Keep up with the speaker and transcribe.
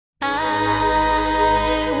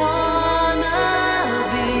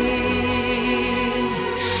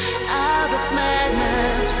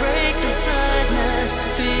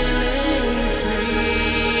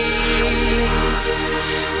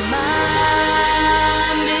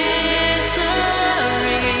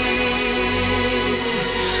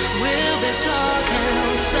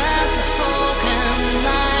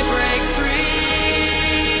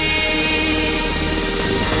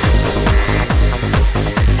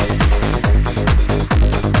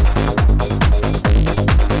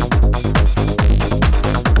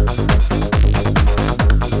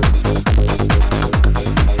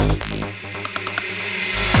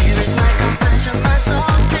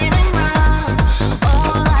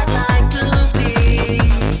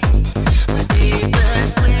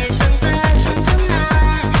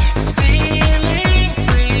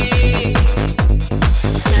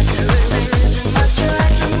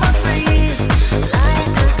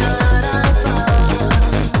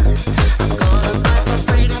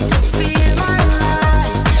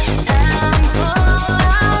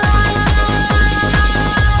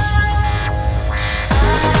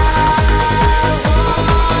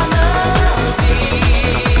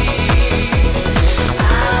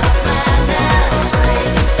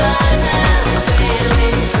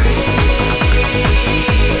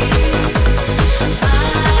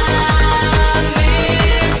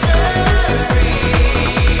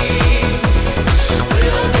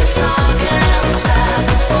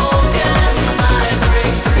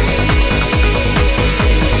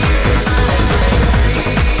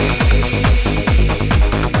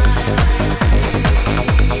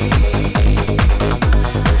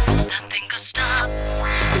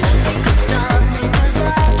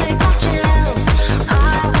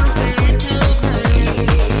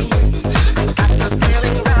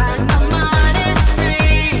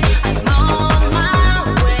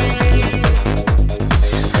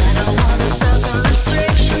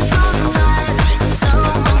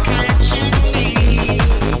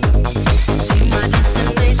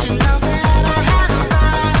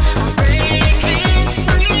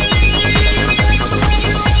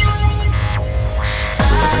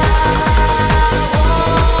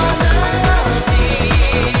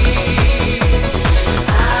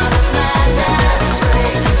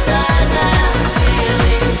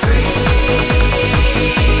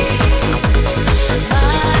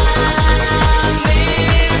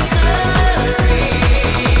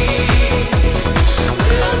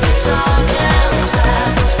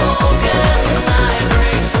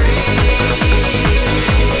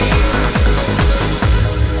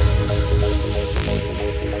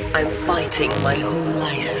fighting my whole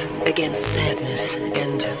life against sadness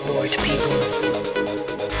and bored people.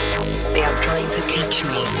 They are trying to catch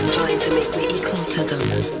me, trying to make me equal to them,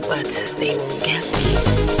 but they won't get me.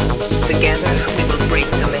 Together we will break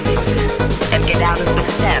the limits and get out of the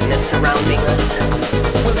sadness surrounding us.